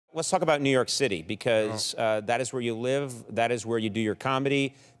Let's talk about New York City, because that is where you live, that is where you do your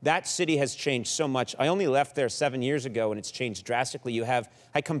comedy. That city has changed so much. I only left there 7 years ago, and it's changed drastically.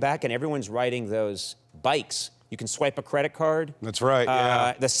 I come back, and everyone's riding those bikes. You can swipe a credit card. That's right,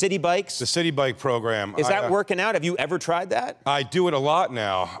 yeah. The city bikes. The city bike program. Is that working out? Have you ever tried that? I do it a lot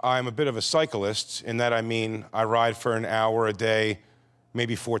now. I'm a bit of a cyclist, in that I mean I ride for an hour a day,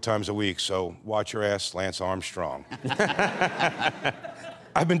 maybe 4 times a week, so watch your ass, Lance Armstrong.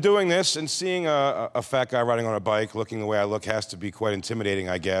 I've been doing this, and seeing a fat guy riding on a bike looking the way I look has to be quite intimidating,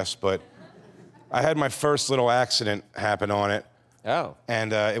 I guess, but I had my first little accident happen on it. Oh.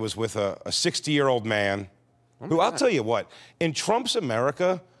 And it was with a 60-year-old man who, I'll tell you what, in Trump's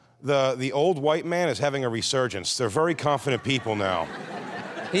America, the old white man is having a resurgence. They're very confident people now.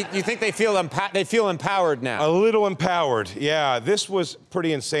 You think they feel empowered now? A little empowered, yeah. This was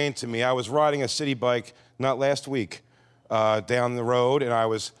pretty insane to me. I was riding a city bike, not last week, down the road, and I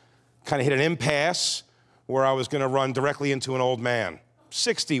was kind of hit an impasse where I was going to run directly into an old man.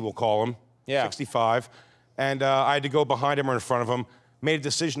 60, we'll call him. Yeah. 65. And I had to go behind him or in front of him. Made a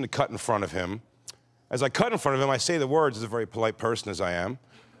decision to cut in front of him. As I cut in front of him, I say the words, as a very polite person as I am.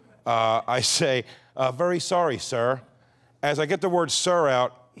 I say, very sorry, sir. As I get the word sir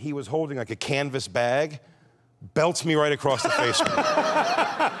out, he was holding like a canvas bag, belts me right across the face.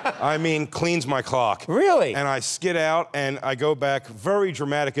 I mean, cleans my clock. Really? And I skid out, and I go back, very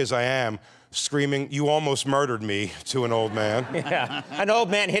dramatic as I am, screaming, "You almost murdered me," to an old man. Yeah, an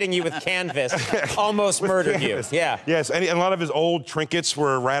old man hitting you with canvas almost murdered canvas. You. Yeah. Yes, and a lot of his old trinkets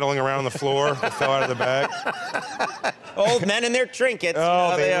were rattling around on the floor that fell out of the bag. Old men and their trinkets.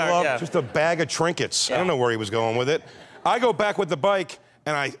 Oh, they love just a bag of trinkets. Yeah. I don't know where he was going with it. I go back with the bike,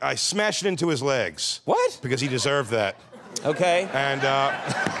 and I smash it into his legs. What? Because he deserved that. Okay. And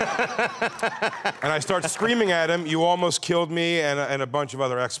I start screaming at him, "You almost killed me," and a bunch of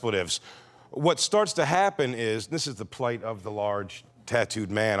other expletives. What starts to happen is, this is the plight of the large tattooed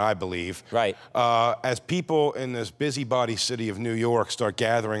man, I believe. Right. As people in this busybody city of New York start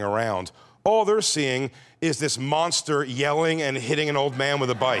gathering around, all they're seeing is this monster yelling and hitting an old man with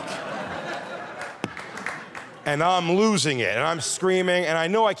a bike. And I'm losing it, and I'm screaming, and I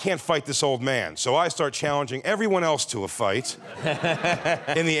know I can't fight this old man, so I start challenging everyone else to a fight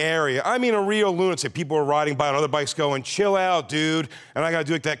in the area. I mean, a real lunatic. People are riding by on other bikes going, "Chill out, dude." And I gotta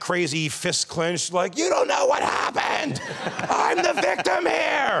do like that crazy fist clench, like, "You don't know what happened. I'm the victim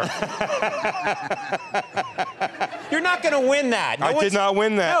here." You're not gonna win that. I did not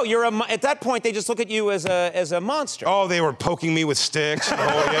win that. No, at that point, they just look at you as a monster. Oh, they were poking me with sticks. Oh,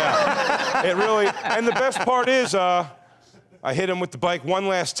 yeah. It really, and the best part is, I hit him with the bike one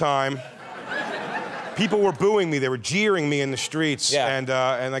last time. People were booing me. They were jeering me in the streets. Yeah. And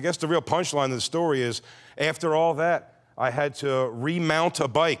I guess the real punchline of the story is, after all that, I had to remount a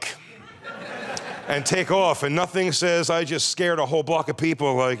bike and take off. And nothing says I just scared a whole block of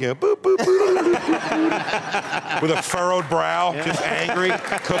people, like, boop, boop, boop, with a furrowed brow, just angry,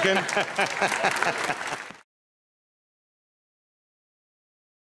 cooking.